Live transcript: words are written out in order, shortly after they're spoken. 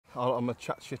I'm a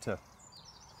chat shitter.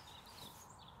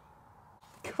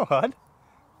 Come on.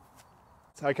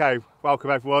 Okay, welcome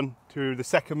everyone to the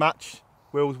second match.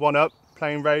 Will's 1 up,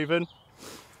 playing Raven.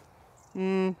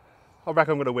 I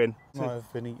reckon I'm going to win. Might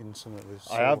have been eating something with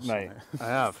sauce. I have, mate. I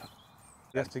have.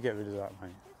 You have to get rid of that,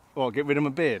 mate. What, get rid of my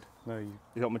beard? No,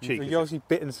 You got my cheek? you obviously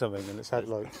bitten something and it's had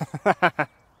like...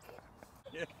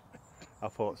 Yeah. I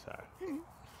thought so.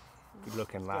 Good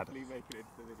looking lad. Definitely make it into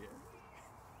the video.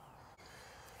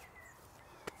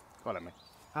 Follow me.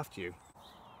 After you.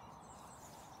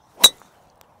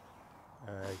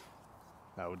 Hey,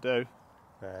 That will do.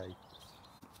 hey.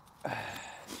 I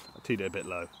teed it a bit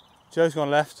low. Joe's gone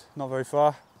left, not very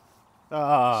far.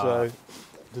 Ah. So,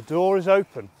 the door is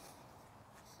open.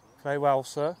 Play well,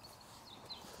 sir.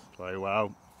 Play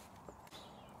well.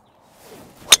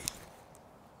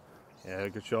 Yeah,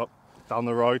 good shot. Down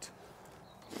the right.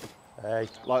 Hey,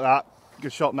 Like that.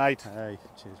 Good shot, mate. hey.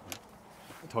 Cheers, mate.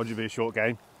 I told you it'd be a short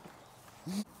game.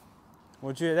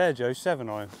 What'd you hit there, Joe? 7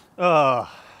 iron?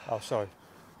 Ah. Oh, sorry.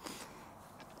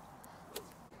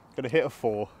 Gonna hit a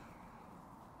 4.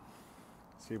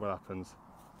 See what happens.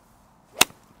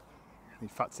 He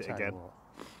fats it Tell you again. what,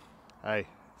 Hey, it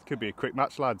could be a quick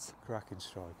match, lads. cracking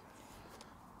strike.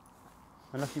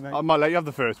 Unlucky, mate. I might let you have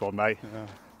the first one, mate. Yeah.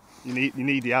 You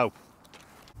need the help.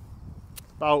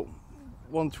 About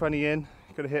 120 in,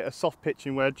 gonna hit a soft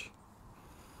pitching wedge.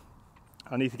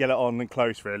 I need to get it on and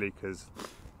close really because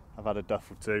I've had a duff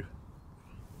or two.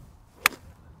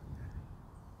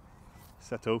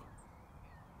 Settle.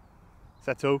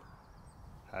 Settle.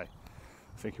 Hey,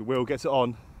 I think Will gets it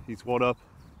on. He's 1 up.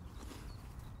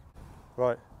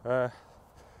 Right, I've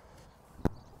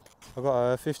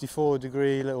got a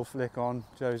 54-degree little flick on.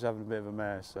 Joe's having a bit of a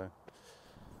mare, so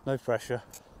no pressure.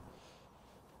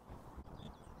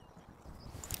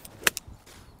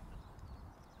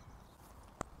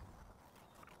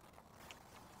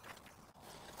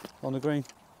 On the green.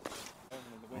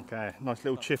 Okay, nice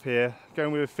little chip here.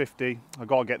 Going with a 50. I've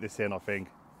got to get this in, I think,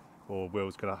 or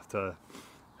Will's gonna have to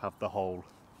have the hole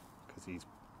because he's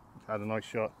had a nice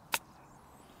shot.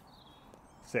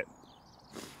 Sit.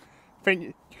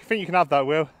 Think you can have that,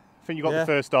 Will? Think you got Yeah. the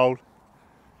first hole?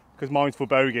 Because mine's for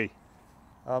bogey.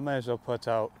 I may as well put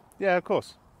out. Yeah, of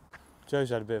course. Joe's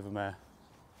had a bit of a mare.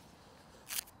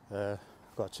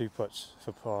 Got 2 putts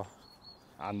for par.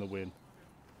 And the win.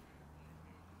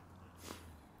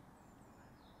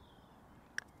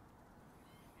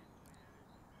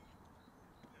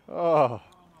 Oh,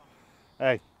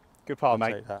 hey, good par,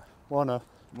 mate. Take that. 1 up.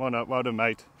 1 up, well done,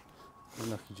 mate.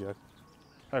 Unlucky, Joe.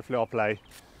 Hopefully I'll play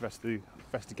rest of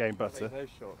the game better. Very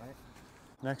short, mate.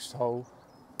 Next hole,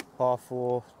 par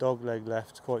 4, dog leg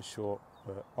left, quite short,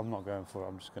 but I'm not going for it.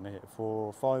 I'm just going to hit 4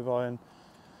 or 5 iron,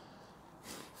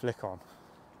 flick on.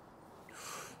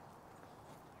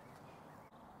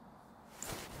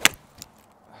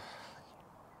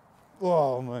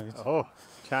 Whoa, mate. Oh,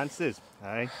 chances,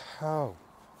 hey. How?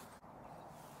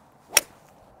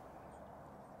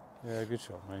 Yeah, good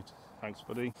shot, mate. Thanks,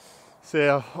 buddy. See,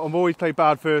 I've always played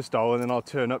bad first hole and then I'll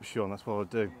turn up, Sean. That's what I'll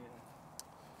do.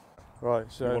 Right, You're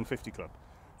so 150 club.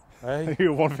 hey,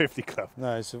 You're 150 club.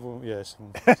 no, it's a yeah, it's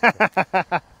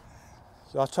a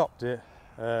so I topped it.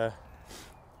 I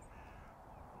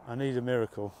need a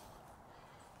miracle,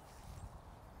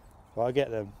 but I get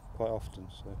them quite often.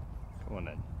 So, Come on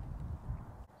then.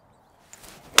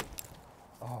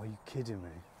 oh, are you kidding me?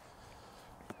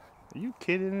 Are you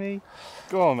kidding me?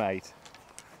 Go on, mate.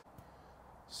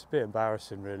 It's a bit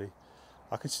embarrassing, really.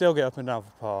 I can still get up and down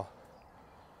for par.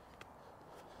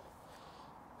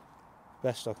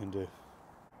 Best I can do.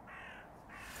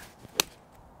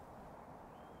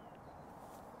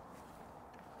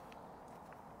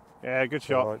 Yeah, good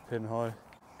shot. Right, pin high.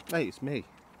 Mate, it's me.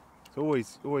 It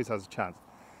always has a chance.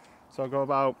 So I've got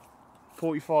about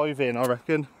 45 in, I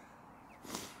reckon.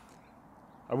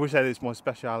 I wish that is my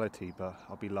speciality, but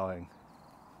I'll be lying.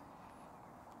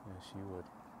 Yes, you would.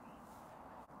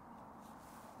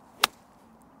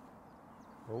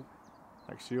 Oh,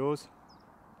 Next to yours.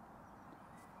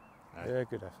 No, yeah,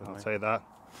 good effort, I'll mate. say that.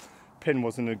 Pin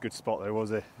wasn't a good spot though,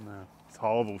 was it? No. It's a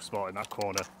horrible spot in that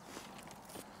corner.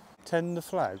 10 the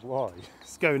flag, why?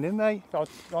 It's going in, mate. Do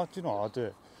you know what, I'll do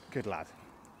it. Good lad.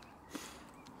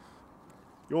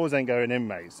 Yours ain't going in,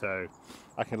 mate, so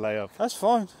I can lay up. That's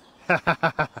fine.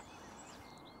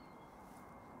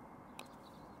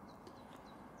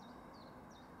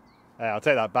 Hey, I'll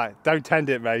take that back. Don't tend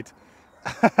it, mate.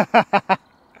 that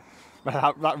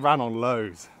ran on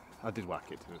lows. I did whack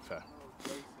it, to be fair.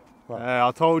 Right.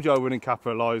 I told you I wouldn't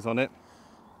capitalise on it.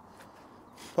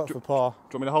 Putt for par.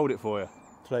 Do you want me to hold it for you?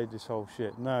 Played this whole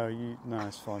shit. No,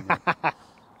 it's fine.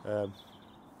 Mate.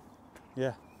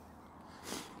 Yeah.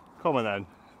 Come on then,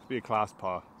 be a class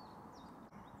par.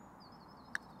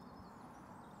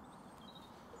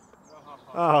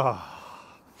 Oh.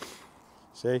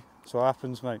 See, that's what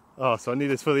happens, mate. Oh, so I need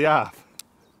this for the half.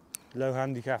 Low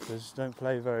handicappers don't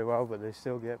play very well, but they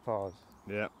still get pars.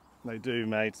 Yeah, they do,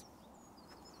 mate.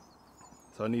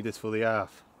 So I need this for the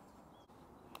half.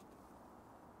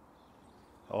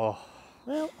 Oh,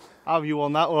 Well, how have you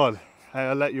won that one? Hey,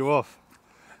 I let you off.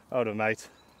 Hold on, mate.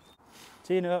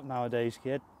 teeing it up nowadays,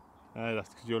 kid. Hey, that's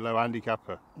because you're a low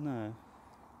handicapper. No.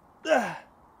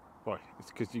 Why?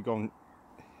 It's because you've gone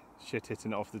shit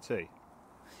hitting it off the tee.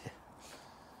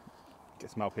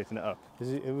 Get some help hitting it up. Are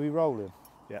we rolling?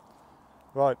 Yeah.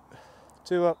 Right,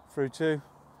 2 up through 2.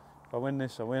 If I win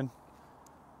this, I win.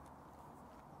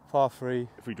 Par 3.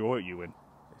 If we draw it, you win.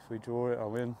 If we draw it, I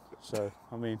win. So,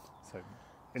 I mean, So,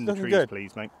 in the looking trees, good.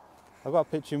 please, mate. I've got a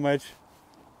pitching wedge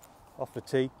off the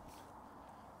tee.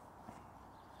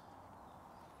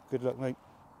 Good luck, mate.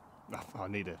 Oh, I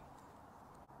need it.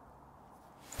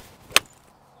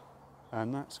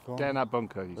 And that's gone. Get in that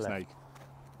bunker, you Left. snake.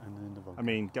 And then in the bunker. I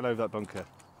mean, get over that bunker.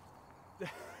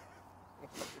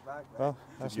 Well,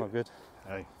 that's not good.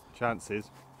 Hey, chances.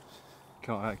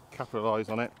 Can't capitalise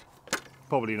on it.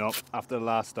 Probably not. After the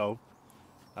last hole,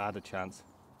 I had a chance.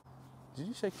 Did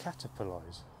you say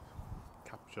caterpillars?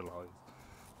 Capitalise.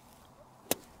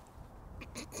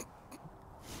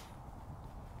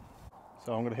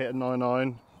 So I'm going to hit a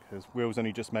 9-iron because Will's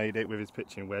only just made it with his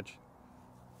pitching wedge.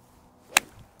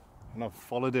 And I've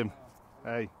followed him.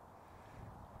 Hey.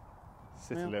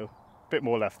 Sit Yeah. a little. Bit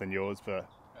more left than yours, but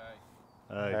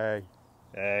hey. Hey.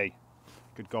 Hey.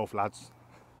 Good golf, lads.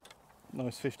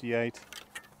 Nice 58.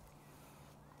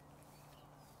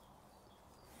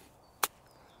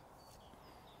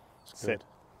 It's Sit.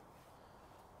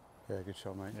 good. Yeah, good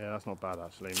shot, mate. Yeah, that's not bad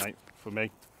actually, mate, for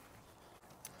me.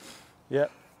 Yeah.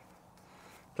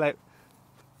 Play it.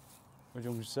 What do you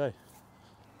want me to say?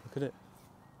 Look at it.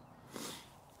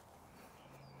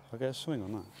 I get a swing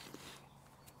on that.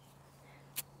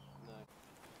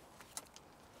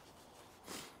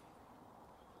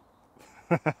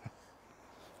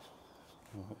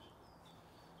 Right.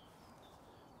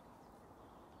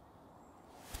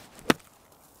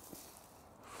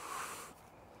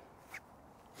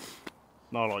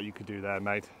 Not a lot you could do there,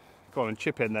 mate. Go on and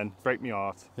chip in then. Break me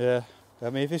heart. Yeah. I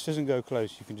mean, if this doesn't go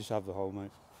close, you can just have the hole,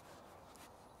 mate.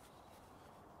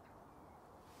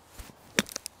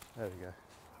 There we go.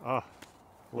 Ah,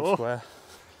 All Oh. square.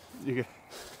 you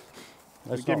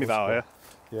That's give me not all that,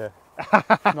 square. yeah?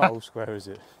 Yeah. Not all square, is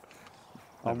it?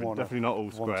 I'm Definitely, one definitely not all one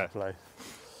to square. play.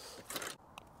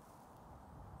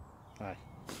 Hey.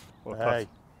 Well, Hey.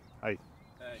 Hey.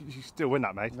 You still win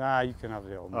that, mate. Nah, you can have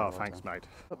the old. Oh, thanks, mate.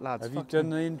 Lads, Have you fucking- done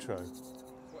the intro?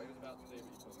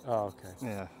 Oh, okay.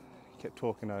 Yeah, you kept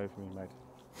talking over me, mate.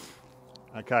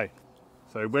 Okay,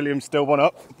 so William's still 1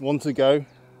 up, 1 to go.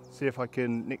 See if I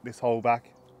can nick this hole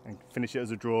back and finish it as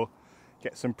a draw,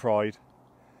 get some pride.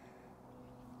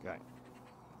 Okay,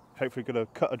 hopefully gonna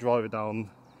cut a driver down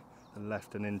the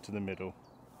left and into the middle.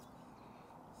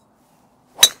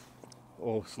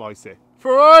 Or slice it.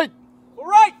 For right!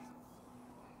 Alright!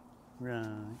 Right.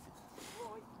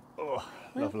 Oh,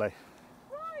 lovely.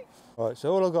 Right,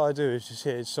 so all I've got to do is just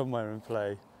hit it somewhere and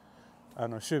play,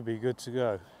 and I should be good to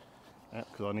go. Yeah,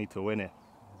 because I need to win it.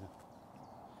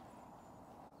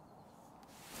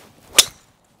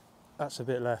 That's a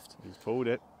bit left. He's pulled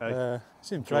it. Hey,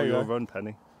 It's in enjoy play your though. run,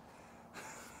 Penny.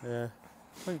 Yeah,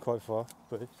 went quite far,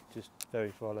 but it's just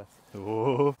very far left.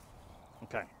 Oh.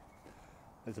 Okay,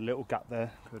 there's a little gap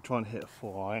there. Gonna try and hit a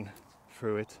 4-iron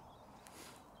through it.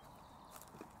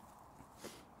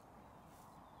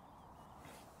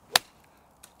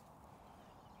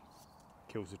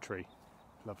 Kills the tree.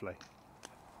 Lovely.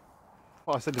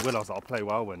 Well, I said to Will, I was like, I'll play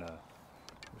well when we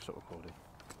stop recording.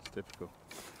 It's typical.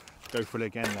 Go for it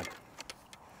again then.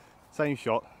 Same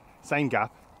shot, same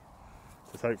gap.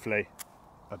 Just hopefully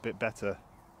a bit better.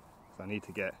 'Cause I need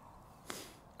to get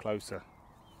closer.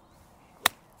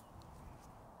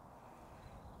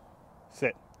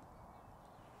 Sit.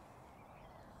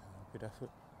 Good effort.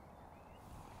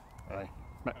 Aye.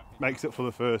 Makes it for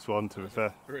the first one, to be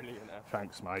fair. Brilliant effort.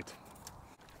 Thanks, mate.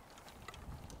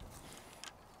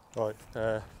 Right,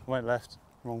 went left,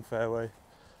 wrong fairway.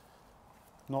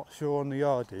 Not sure on the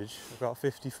yardage. I've got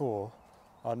 54.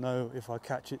 I know if I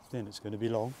catch it thin, it's going to be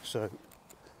long, so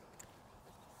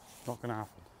not going to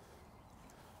happen.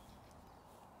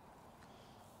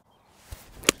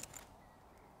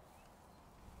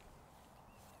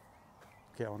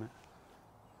 Get on it.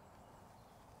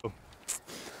 Oh.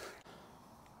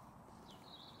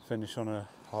 Finish on a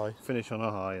high. Finish on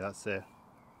a high, that's it.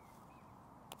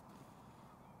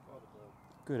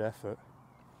 Good effort.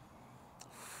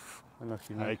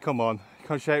 Unlucky, mate. Hey, come on,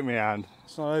 come shake my hand.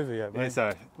 It's not over yet, mate.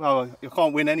 It's well, you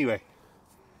can't win anyway.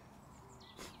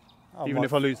 Even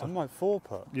if I lose, I might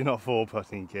 4-putt. you're not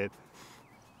 4-putting, kid.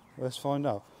 Let's find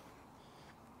out.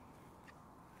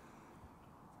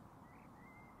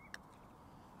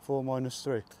 4 minus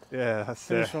 3. Yeah, that's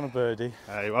Finish on a birdie.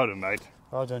 Hey, well done, mate.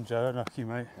 Well done, Joe. Unlucky,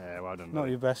 mate. Yeah, well done. Not Mate.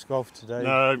 your best golf today.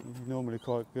 No. You're normally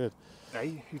quite good.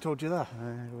 Hey, who told you that?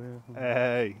 Well,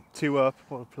 Hey, 2 up.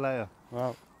 What a player.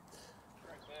 well,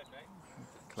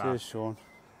 Class. cheers, Sean.